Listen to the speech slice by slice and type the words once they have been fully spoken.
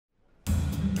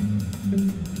Started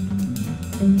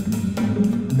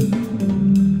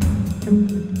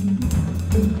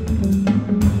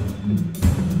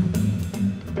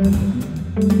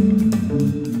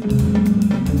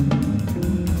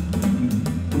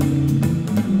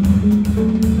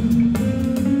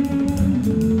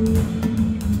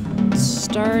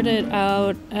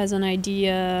out as an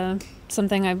idea,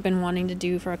 something I've been wanting to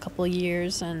do for a couple of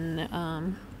years, and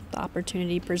the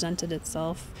opportunity presented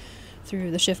itself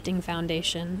through the Shifting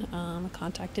Foundation.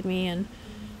 Contacted me and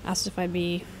asked if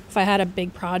I had a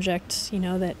big project,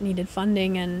 that needed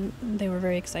funding, and they were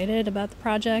very excited about the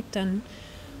project, and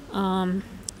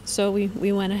so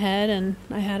we went ahead, and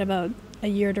I had about a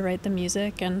year to write the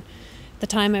music, and at the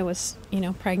time I was,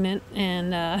 pregnant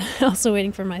and also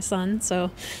waiting for my son, so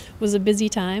it was a busy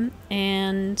time,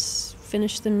 and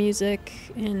finished the music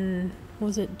in,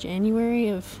 was it January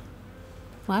of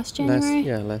last January?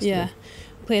 Last year.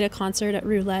 Played a concert at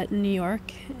Roulette in New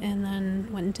York, and then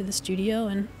went into the studio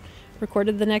and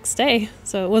recorded the next day.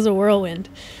 So it was a whirlwind.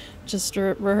 Just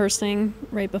rehearsing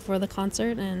right before the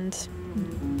concert, and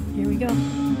here we go.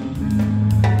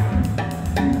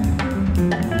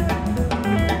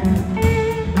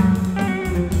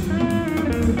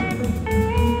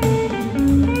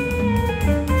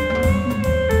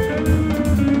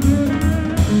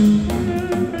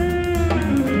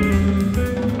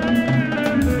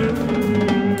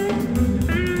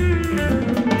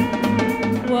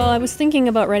 I was thinking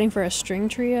about writing for a string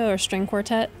trio or string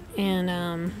quartet, and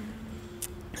I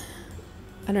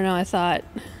don't know, I thought,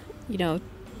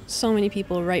 so many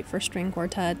people write for string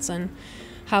quartets, and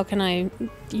how can I,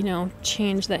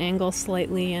 change the angle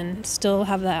slightly and still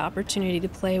have that opportunity to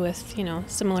play with,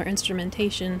 similar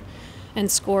instrumentation and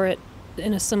score it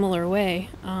in a similar way.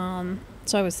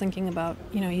 So I was thinking about,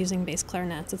 using bass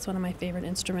clarinets. It's one of my favorite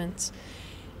instruments.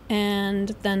 And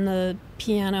then the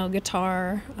piano,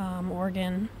 guitar,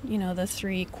 organ, the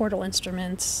three chordal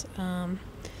instruments.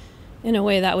 In a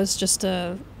way, that was just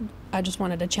I just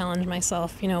wanted to challenge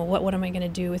myself, what am I going to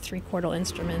do with three chordal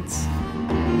instruments?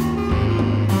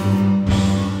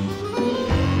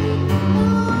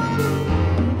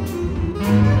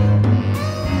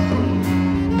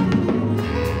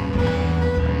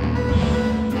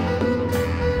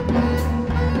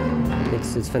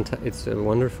 It's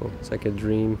wonderful. It's like a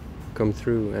dream come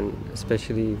true, and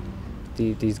especially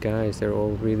these guys, they're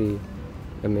all really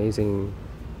amazing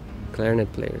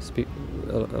clarinet players.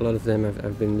 A lot of them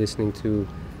I've been listening to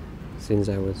since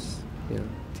I was,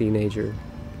 teenager.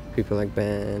 People like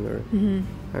Ben, or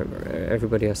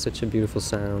everybody has such a beautiful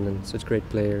sound and such great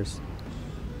players.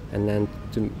 And then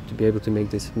to be able to make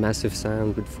this massive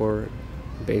sound with 4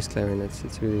 bass clarinets,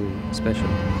 it's really special.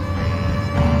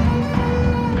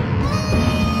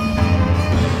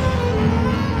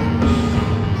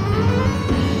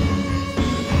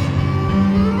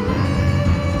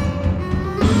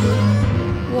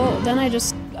 Then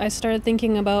I started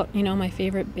thinking about, my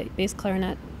favorite bass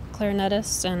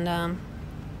clarinetists, and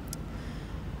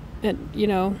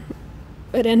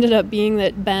it ended up being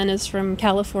that Ben is from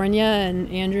California and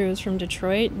Andrew is from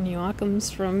Detroit and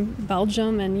Joachim's from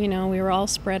Belgium, and we were all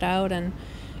spread out, and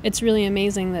it's really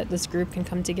amazing that this group can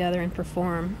come together and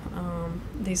perform.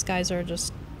 These guys are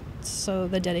just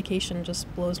the dedication just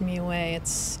blows me away.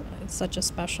 It's such a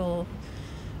special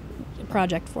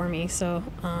project for me, so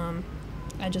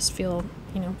I just feel,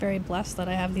 very blessed that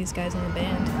I have these guys in the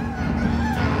band.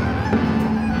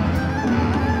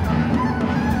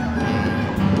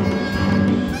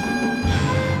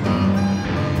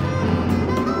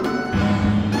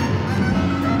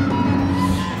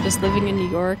 Just living in New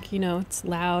York, it's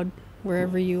loud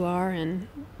wherever you are, and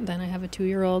then I have a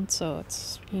 2-year-old, so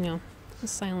it's, the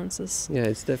silence is... Yeah,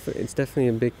 it's definitely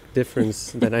a big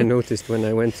difference that I noticed when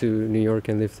I went to New York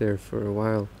and lived there for a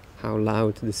while. How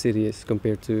loud the city is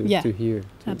compared to here,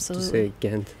 to say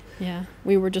Ghent. Yeah,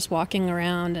 we were just walking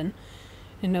around and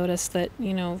noticed that,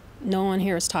 no one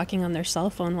here is talking on their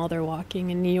cell phone while they're walking.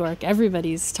 In New York,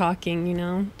 everybody's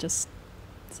talking, just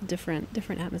it's a different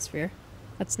atmosphere.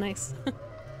 That's nice.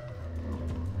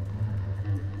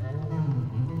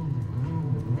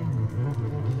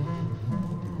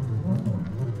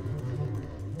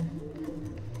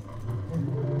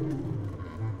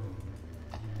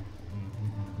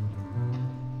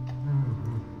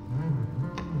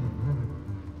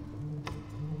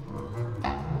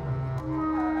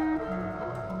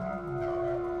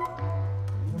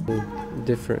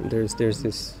 Different. There's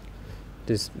this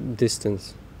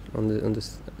distance on the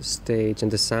stage,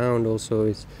 and the sound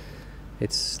also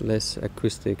it's less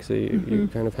acoustic. So you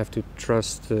kind of have to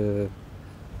trust the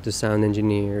sound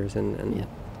engineers and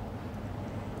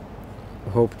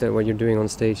hope that what you're doing on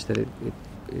stage that it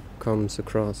it comes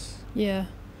across. Yeah.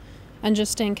 And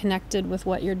just staying connected with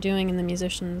what you're doing and the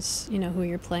musicians, you know, who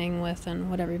you're playing with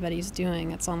and what everybody's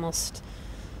doing. It's almost,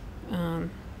 I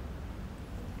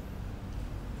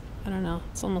don't know,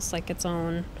 it's almost like its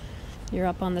own, you're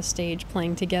up on the stage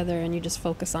playing together and you just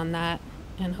focus on that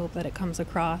and hope that it comes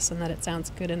across and that it sounds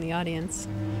good in the audience.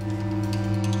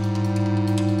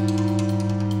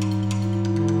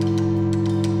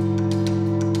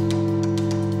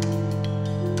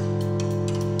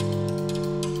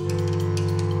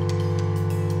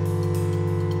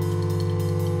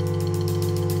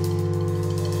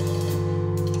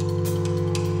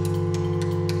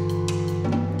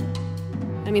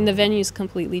 I mean, the venue's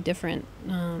completely different.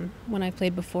 When I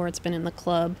played before, it's been in the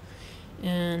club,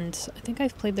 and I think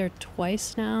I've played there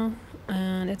twice now,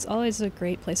 and it's always a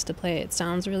great place to play. It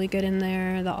sounds really good in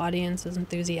there, the audience is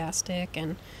enthusiastic,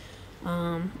 and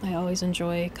I always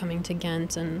enjoy coming to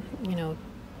Gent, and, you know,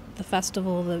 the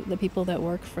festival, the people that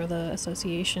work for the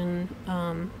association,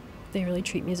 they really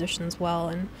treat musicians well,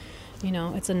 and, you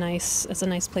know, it's a nice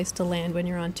place to land when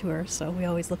you're on tour, so we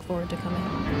always look forward to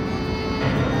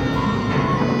coming.